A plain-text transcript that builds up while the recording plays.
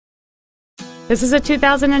This is a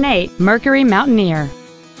 2008 Mercury Mountaineer.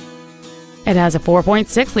 It has a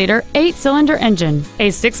 4.6-liter, 8-cylinder engine, a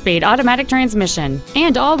 6-speed automatic transmission,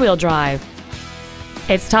 and all-wheel drive.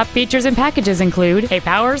 Its top features and packages include a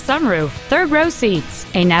power sunroof, third-row seats,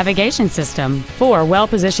 a navigation system, 4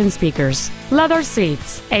 well-positioned speakers, leather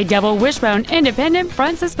seats, a double wishbone independent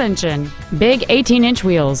front suspension, big 18-inch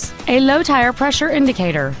wheels, a low tire pressure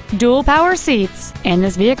indicator, dual power seats, and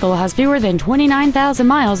this vehicle has fewer than 29,000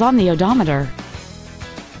 miles on the odometer.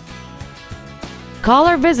 Call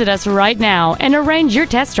or visit us right now and arrange your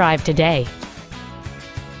test drive today.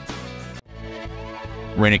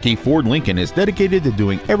 Reineke Ford Lincoln is dedicated to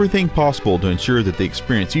doing everything possible to ensure that the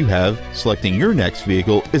experience you have selecting your next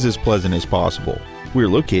vehicle is as pleasant as possible. We're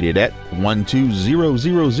located at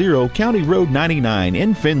 12000 County Road 99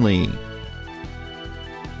 in Findlay.